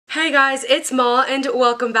Hey guys, it's Ma and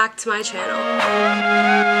welcome back to my channel.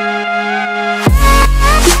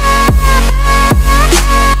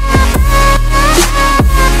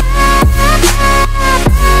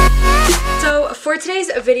 So for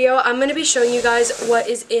today's video, I'm going to be showing you guys what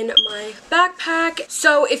is in my backpack.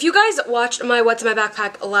 So if you guys watched my What's in My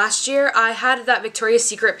Backpack last year, I had that Victoria's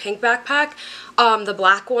Secret pink backpack. The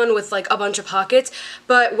black one with like a bunch of pockets,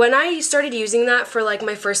 but when I started using that for like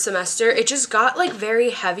my first semester, it just got like very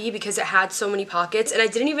heavy because it had so many pockets and I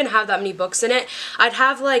didn't even have that many books in it. I'd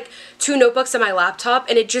have like 2 notebooks on my laptop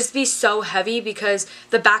and it'd just be so heavy because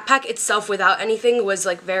the backpack itself without anything was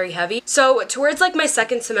like very heavy. So towards like my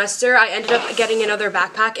second semester, I ended up getting another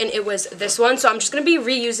backpack and it was this one. So I'm just going to be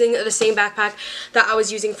reusing the same backpack that I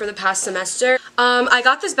was using for the past semester. I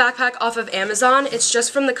got this backpack off of Amazon. It's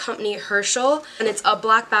just from the company Herschel. And it's a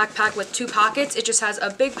black backpack with 2 pockets. It just has a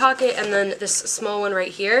big pocket and then this small one right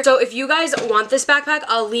here. So if you guys want this backpack,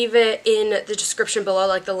 I'll leave it in the description below,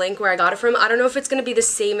 like the link where I got it from. I don't know if it's going to be the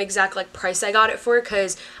same exact like price I got it for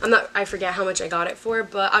because I forget how much I got it for,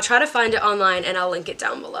 but I'll try to find it online and I'll link it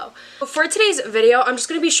down below. For today's video, I'm just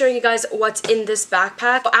going to be showing you guys what's in this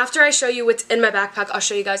backpack. After I show you what's in my backpack, I'll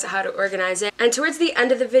show you guys how to organize it. And towards the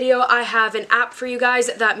end of the video, I have an app for you guys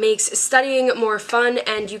that makes studying more fun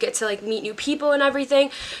and you get to like meet new people and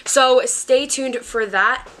everything, so stay tuned for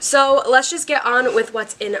that. So let's just get on with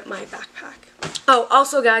what's in my backpack. Oh,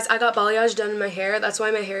 also guys, I got balayage done in my hair. That's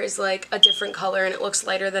why my hair is like a different color and it looks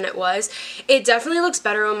lighter than it was. It definitely looks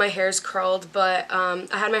better when my hair is curled, but I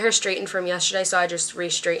had my hair straightened from yesterday, so I just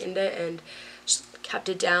re-straightened it and just kept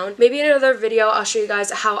it down. Maybe in another video I'll show you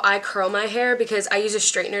guys how I curl my hair because I use a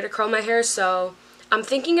straightener to curl my hair, so I'm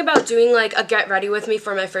thinking about doing like a get ready with me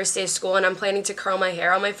for my first day of school, and I'm planning to curl my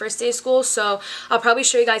hair on my first day of school, so I'll probably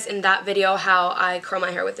show you guys in that video how I curl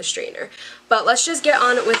my hair with a straightener. But let's just get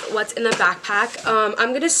on with what's in the backpack. I'm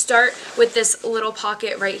going to start with this little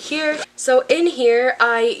pocket right here. So in here,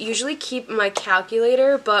 I usually keep my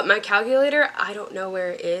calculator, but my calculator, I don't know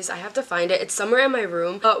where it is. I have to find it. It's somewhere in my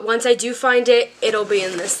room. But once I do find it, it'll be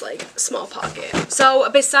in this like small pocket. So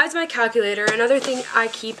besides my calculator, another thing I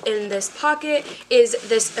keep in this pocket is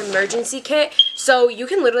this emergency kit. So you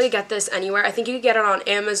can literally get this anywhere. I think you can get it on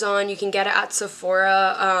Amazon. You can get it at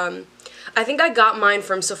Sephora. I think I got mine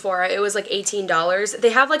from Sephora. It was like $18.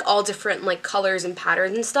 They have like all different like colors and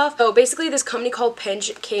patterns and stuff. So basically this company called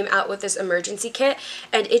Pinch came out with this emergency kit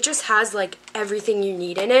and it just has like everything you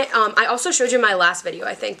need in it. I also showed you in my last video,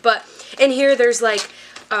 I think, but in here there's like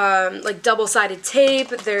double-sided tape,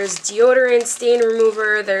 there's deodorant, stain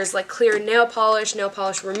remover, there's like clear nail polish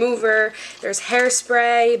remover, there's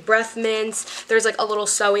hairspray, breath mints, there's like a little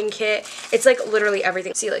sewing kit. It's like literally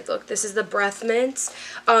everything. See, like look, this is the breath mints.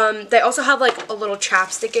 They also have like a little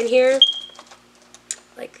chapstick in here,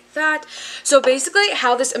 like that. So basically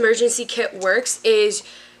how this emergency kit works is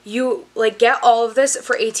you like get all of this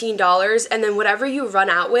for $18, and then whatever you run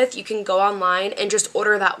out with, you can go online and just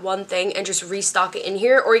order that one thing and just restock it in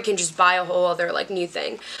here, or you can just buy a whole other like new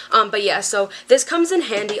thing. But yeah, so this comes in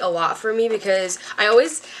handy a lot for me because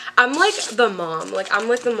I'm like the mom. Like I'm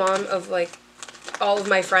like the mom of like all of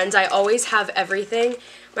my friends. I always have everything.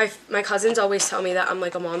 My cousins always tell me that I'm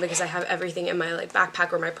like a mom because I have everything in my like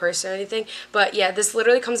backpack or my purse or anything. But yeah, this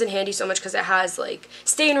literally comes in handy so much because it has like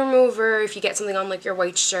stain remover if you get something on like your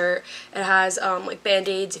white shirt. It has like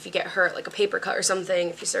band-aids if you get hurt, like a paper cut or something,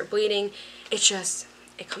 if you start bleeding. It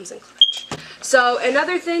comes in clutch. So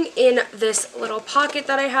another thing in this little pocket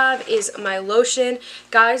that I have is my lotion.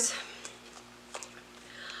 Guys,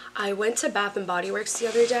 I went to Bath and Body Works the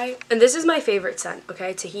other day, and this is my favorite scent,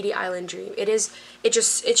 okay? Tahiti Island Dream. It's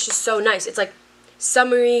just so nice. It's like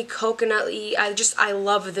summery, coconutty. I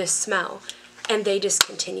love this smell. And they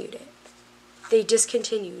discontinued it. They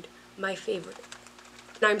discontinued my favorite.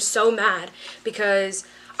 And I'm so mad because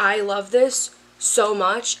I love this so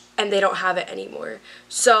much and they don't have it anymore.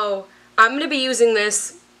 So I'm going to be using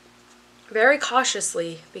this very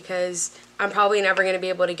cautiously because I'm probably never going to be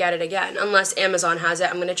able to get it again unless Amazon has it.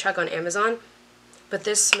 I'm going to check on Amazon. But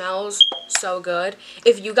this smells so good.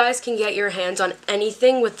 If you guys can get your hands on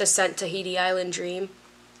anything with the scent Tahiti Island Dream,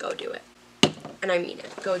 go do it. And I mean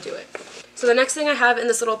it. Go do it. So the next thing I have in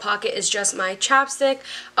this little pocket is just my chapstick.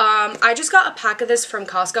 I just got a pack of this from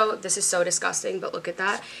Costco. This is so disgusting, but look at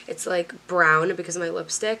that. It's like brown because of my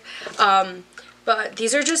lipstick. But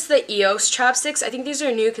these are just the EOS chapsticks. I think these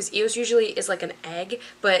are new because EOS usually is like an egg,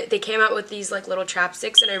 but they came out with these like little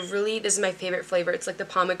chapsticks, and this is my favorite flavor. It's like the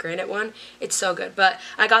pomegranate one. It's so good. But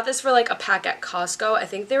I got this for like a pack at Costco. I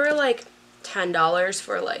think they were like $10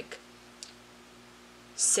 for like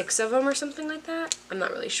 6 of them or something like that. I'm not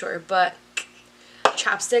really sure, but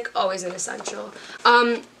chapstick, always an essential.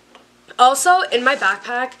 Also, in my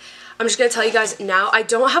backpack, I'm just going to tell you guys now, I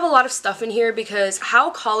don't have a lot of stuff in here because how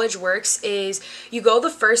college works is you go the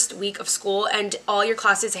first week of school and all your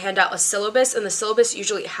classes hand out a syllabus, and the syllabus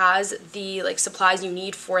usually has the like supplies you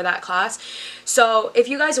need for that class. So if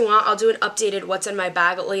you guys want, I'll do an updated what's in my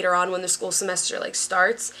bag later on when the school semester like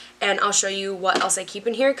starts, and I'll show you what else I keep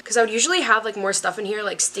in here, because I would usually have like more stuff in here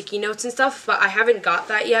like sticky notes and stuff, but I haven't got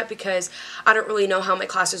that yet because I don't really know how my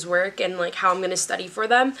classes work and like how I'm going to study for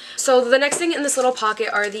them. So the next thing in this little pocket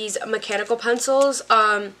are these mechanical pencils.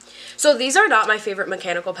 So these are not my favorite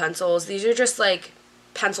mechanical pencils. These are just like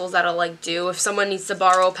pencils that I'll like do. If someone needs to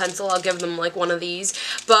borrow a pencil, I'll give them like one of these.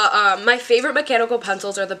 But my favorite mechanical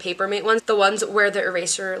pencils are the Papermate ones, the ones where the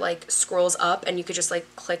eraser like scrolls up and you could just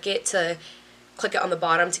like click it on the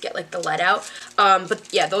bottom to get like the lead out. But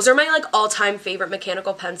yeah, those are my like all-time favorite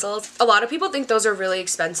mechanical pencils. A lot of people think those are really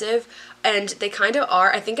expensive, and they kind of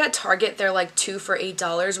are. I think at Target they're like 2 for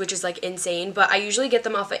 $8, which is like insane, but I usually get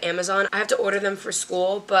them off of Amazon. I have to order them for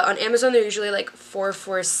school, but on Amazon they're usually like 4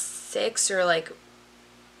 for $6 or like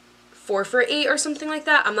 4 for $8 or something like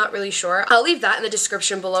that. I'm not really sure. I'll leave that in the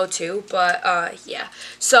description below too, but yeah.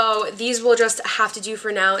 So these will just have to do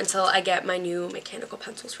for now until I get my new mechanical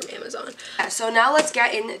pencils from Amazon. So now let's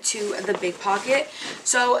get into the big pocket.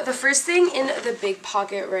 So the first thing in the big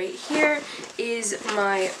pocket right here is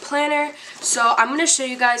my planner. So I'm going to show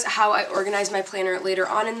you guys how I organize my planner later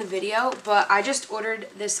on in the video, but I just ordered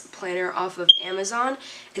this planner off of Amazon.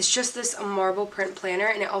 It's just this marble print planner,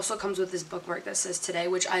 and it also comes with this bookmark that says today,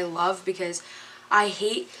 which I love because I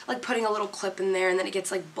hate like putting a little clip in there and then it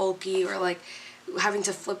gets like bulky, or like having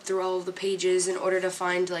to flip through all of the pages in order to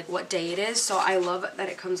find like what day it is. So I love that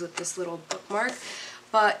it comes with this little bookmark.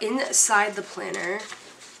 But inside the planner,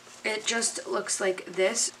 it just looks like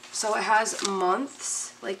this. So it has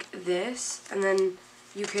months like this, and then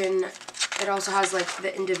you can, it also has like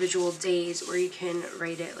the individual days where you can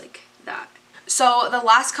write it like that. So the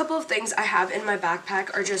last couple of things I have in my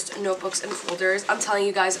backpack are just notebooks and folders. I'm telling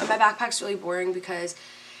you guys, my backpack's really boring because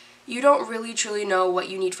you don't really truly know what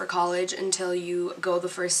you need for college until you go the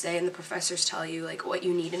first day and the professors tell you like what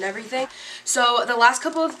you need and everything. So the last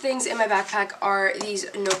couple of things in my backpack are these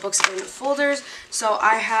notebooks and folders. So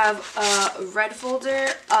I have a red folder,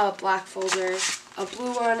 a black folder, a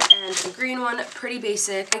blue one, and a green one. Pretty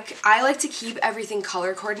basic. I like to keep everything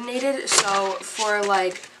color coordinated, so for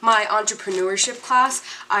like my entrepreneurship class,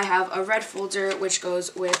 I have a red folder which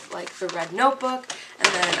goes with like the red notebook, and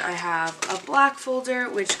then I have a black folder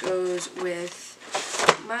which goes with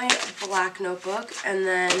my black notebook, and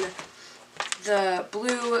then the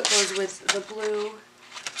blue goes with the blue,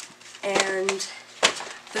 and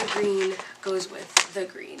the green goes with the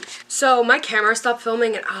green. So my camera stopped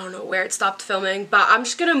filming and I don't know where it stopped filming, but I'm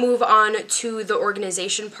just gonna move on to the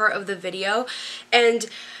organization part of the video. And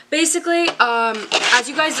basically, as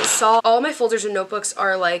you guys saw, all my folders and notebooks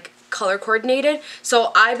are like color coordinated.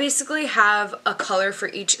 So I basically have a color for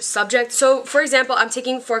each subject. So for example, I'm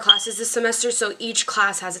taking 4 classes this semester, so each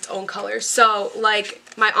class has its own color. So like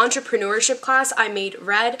my entrepreneurship class, I made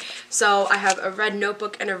red, so I have a red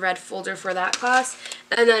notebook and a red folder for that class.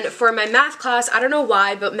 And then for my math class, I don't know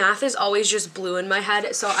why, but math is always just blue in my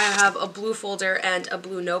head, so I have a blue folder and a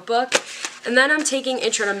blue notebook. And then I'm taking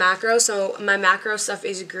intro to macro, so my macro stuff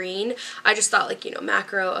is green. I just thought like, you know,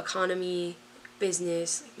 macro, economy,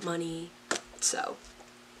 business, money, so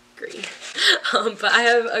green. But I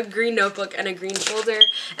have a green notebook and a green folder.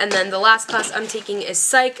 And then the last class I'm taking is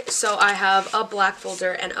psych, so I have a black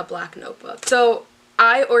folder and a black notebook. So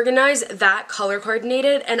I organize that color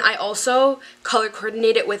coordinated, and I also color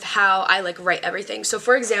coordinate it with how I like write everything. So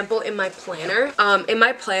for example, in my planner,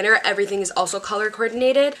 everything is also color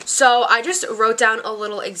coordinated. So I just wrote down a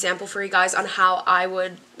little example for you guys on how I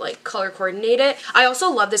would like color coordinate it. I also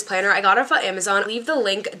love this planner. I got it off of Amazon. I'll leave the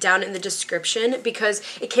link down in the description because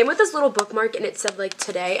it came with this little bookmark and it said like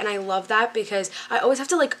today, and I love that because I always have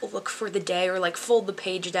to like look for the day or like fold the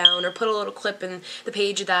page down or put a little clip in the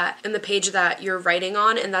page that you're writing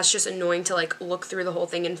on, and that's just annoying to like look through the whole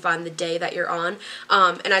thing and find the day that you're on.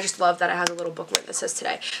 And I just love that it has a little bookmark that says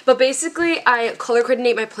today. But basically I color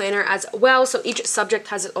coordinate my planner as well, so each subject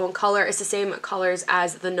has its own color. It's the same colors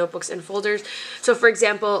as the notebooks and folders. So for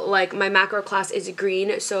example, like my macro class is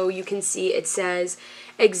green, so you can see it says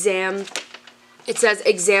exam it says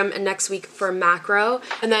exam next week for macro,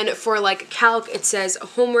 and then for like calc it says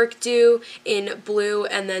homework due in blue,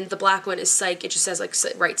 and then the black one is psych. It just says like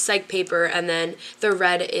write psych paper, and then the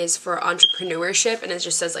red is for entrepreneurship, and it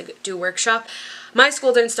just says like do workshop. My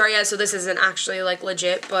school didn't start yet, so this isn't actually like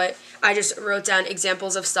legit, but I just wrote down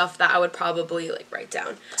examples of stuff that I would probably like write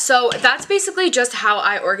down. So that's basically just how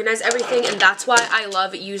I organize everything, and that's why I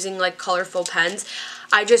love using like colorful pens.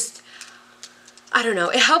 I don't know,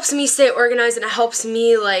 it helps me stay organized, and it helps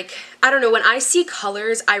me like, I don't know, when I see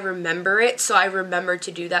colors, I remember it, so I remember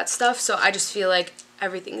to do that stuff, so I just feel like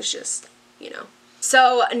everything's just, you know.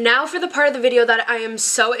 So now for the part of the video that I am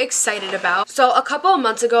so excited about. So a couple of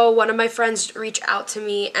months ago, one of my friends reached out to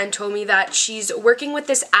me and told me that she's working with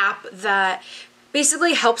this app that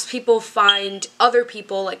basically helps people find other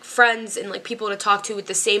people, like friends and like people to talk to with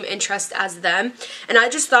the same interest as them. And I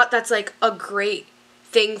just thought that's like a great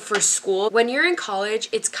thing for school. When you're in college,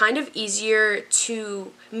 it's kind of easier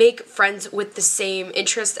to make friends with the same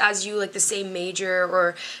interest as you, like the same major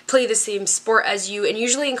or play the same sport as you, and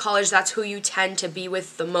usually in college that's who you tend to be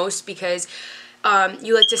with the most, because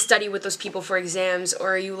you like to study with those people for exams,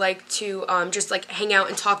 or you like to just like hang out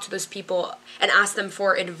and talk to those people and ask them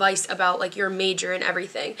for advice about like your major and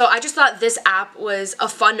everything. So I just thought this app was a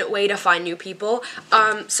fun way to find new people.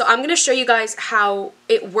 So I'm gonna show you guys how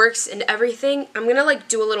it works and everything. I'm gonna like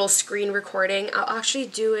do a little screen recording. I'll actually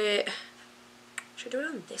do it. Should I do it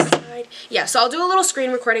on this side? Yeah, so I'll do a little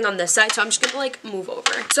screen recording on this side, so I'm just gonna like move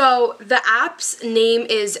over. So the app's name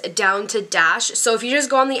is Down to Dash. So if you just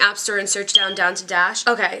go on the App Store and search Down to Dash.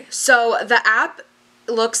 Okay, so the app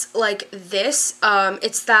looks like this.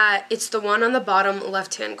 It's the one on the bottom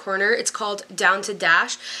left hand corner. It's called Down to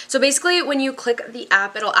Dash. So basically when you click the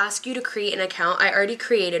app, it'll ask you to create an account. I already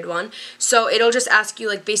created one. So it'll just ask you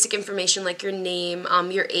like basic information like your name,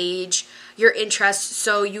 your age, your interests.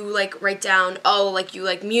 So you like write down, oh, like you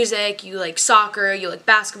like music, you like soccer, you like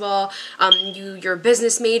basketball, you're a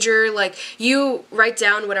business major, like you write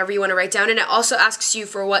down whatever you want to write down. And it also asks you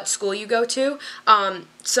for what school you go to.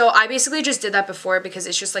 So I basically just did that before because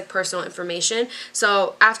it's just like personal information.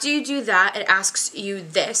 So after you do that, it asks you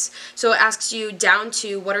this. So it asks you down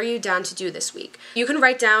to, what are you down to do this week? You can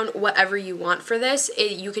write down whatever you want for this.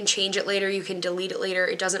 You can change it later, you can delete it later,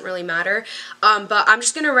 it doesn't really matter. But I'm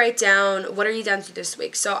just gonna write down, what are you down to this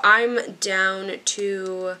week? So I'm down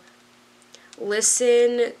to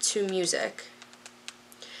listen to music.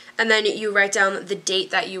 And then you write down the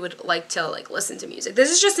date that you would like to like listen to music.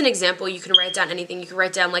 This is just an example. You can write down anything. You can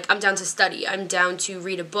write down like, I'm down to study, I'm down to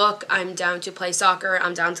read a book, I'm down to play soccer,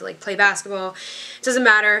 I'm down to like play basketball. It doesn't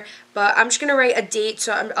matter, but I'm just gonna write a date.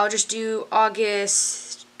 So I'll just do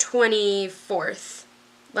August 24th.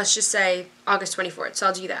 Let's just say August 24th, so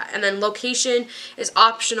I'll do that. And then location is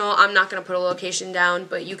optional. I'm not going to put a location down,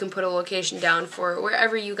 but you can put a location down for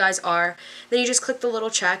wherever you guys are. Then you just click the little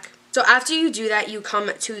check. So after you do that, you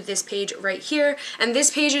come to this page right here, and this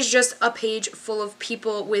page is just a page full of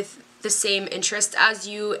people with the same interest as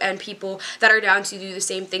you and people that are down to do the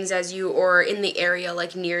same things as you or in the area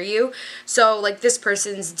like near you. So like this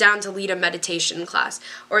person's down to lead a meditation class,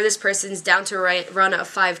 or this person's down to run a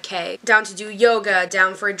 5K, down to do yoga,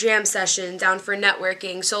 down for a jam session, down for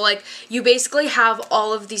networking. So like you basically have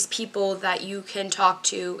all of these people that you can talk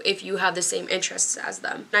to if you have the same interests as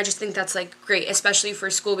them. And I just think that's like great, especially for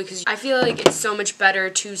school, because I feel like it's so much better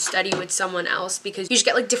to study with someone else because you just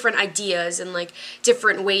get like different ideas and like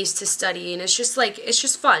different ways to study, and it's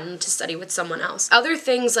just fun to study with someone else. Other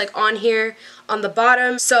things like on here on the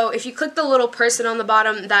bottom, so if you click the little person on the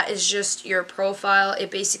bottom, that is just your profile. It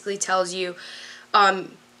basically tells you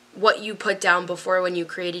what you put down before when you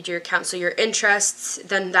created your account, so your interests.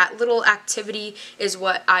 Then that little activity is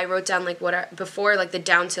what I wrote down, like before, like the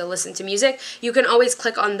down to listen to music. You can always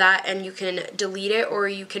click on that and you can delete it, or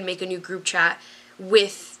you can make a new group chat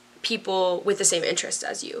with people with the same interest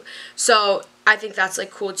as you. So I think that's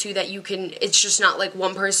like cool too, that you can, it's just not like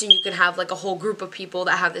one person, you can have like a whole group of people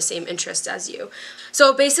that have the same interest as you.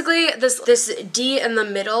 So basically this D in the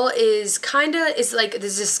middle is like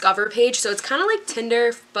this discover page, so it's kind of like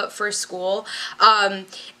Tinder but for school.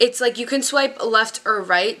 It's like you can swipe left or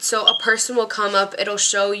right, so a person will come up, it'll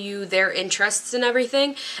show you their interests and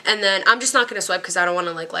everything, and then I'm just not going to swipe because I don't want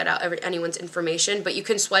to like let out anyone's information, but you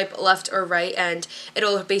can swipe left or right and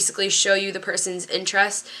it'll basically show you the person's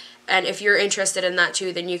interest. And if you're interested in that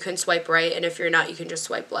too, then you can swipe right, and if you're not, you can just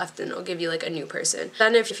swipe left and it'll give you like a new person.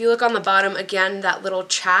 Then if you look on the bottom again, that little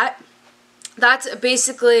chat, that's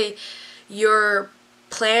basically your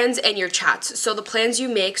plans and your chats. So the plans you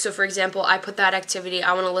make, so for example, I put that activity,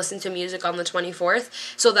 I want to listen to music on the 24th,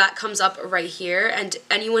 so that comes up right here, and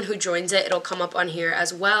anyone who joins it, it'll come up on here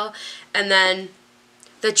as well. And then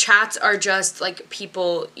the chats are just like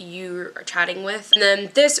people you are chatting with. And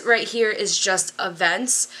then this right here is just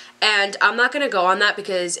events. And I'm not going to go on that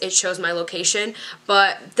because it shows my location.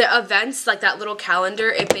 But the events, like that little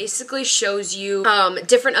calendar, it basically shows you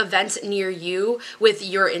different events near you with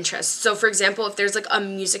your interests. So for example, if there's like a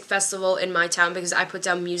music festival in my town, because I put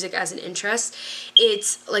down music as an interest,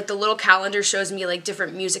 it's like the little calendar shows me like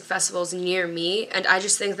different music festivals near me. And I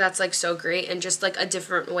just think that's like so great, and just like a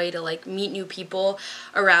different way to like meet new people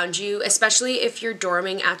around you, especially if you're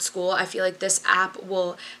dorming at school. I feel like this app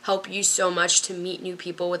will help you so much to meet new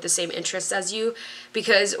people with the same interests as you,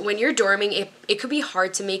 because when you're dorming, it could be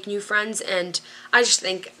hard to make new friends, and I just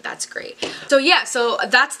think that's great. So yeah, so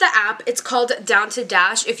that's the app. It's called Down to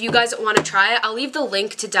Dash. If you guys want to try it, I'll leave the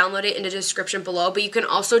link to download it in the description below, but you can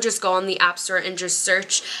also just go on the App Store and just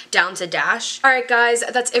search Down to Dash. Alright guys,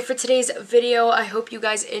 that's it for today's video. I hope you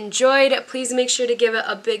guys enjoyed. Please make sure to give it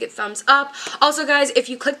a big thumbs up. Also guys, if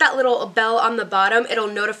you click that little bell on the bottom, it'll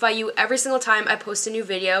notify you every single time I post a new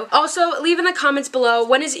video. Also, leave in the comments below,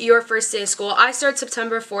 when is your first day of school? I start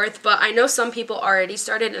September 4th, but I know some people already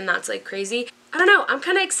started, and that's like crazy. I don't know, I'm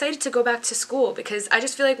kind of excited to go back to school, because I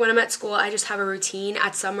just feel like when I'm at school, I just have a routine.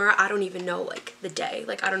 At summer, I don't even know like the day.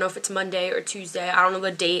 Like I don't know if it's Monday or Tuesday. I don't know the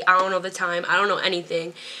date. I don't know the time. I don't know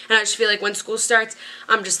anything. And I just feel like when school starts,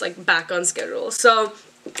 I'm just like back on schedule. So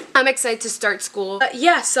I'm excited to start school.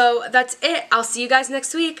 Yeah, so that's it. I'll see you guys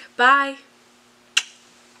next week. Bye.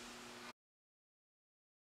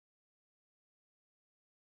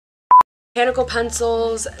 Mechanical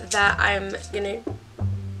pencils that I'm gonna,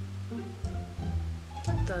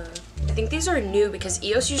 I think these are new because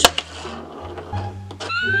EOS usually,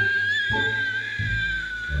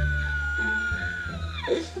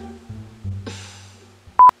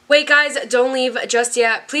 wait guys, don't leave just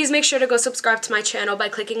yet. Please make sure to go subscribe to my channel by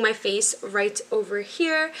clicking my face right over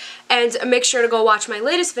here, and make sure to go watch my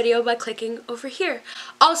latest video by clicking over here.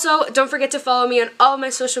 Also, don't forget to follow me on all of my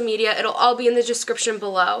social media. It'll all be in the description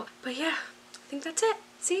below. But yeah, I think that's it.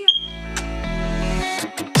 See ya.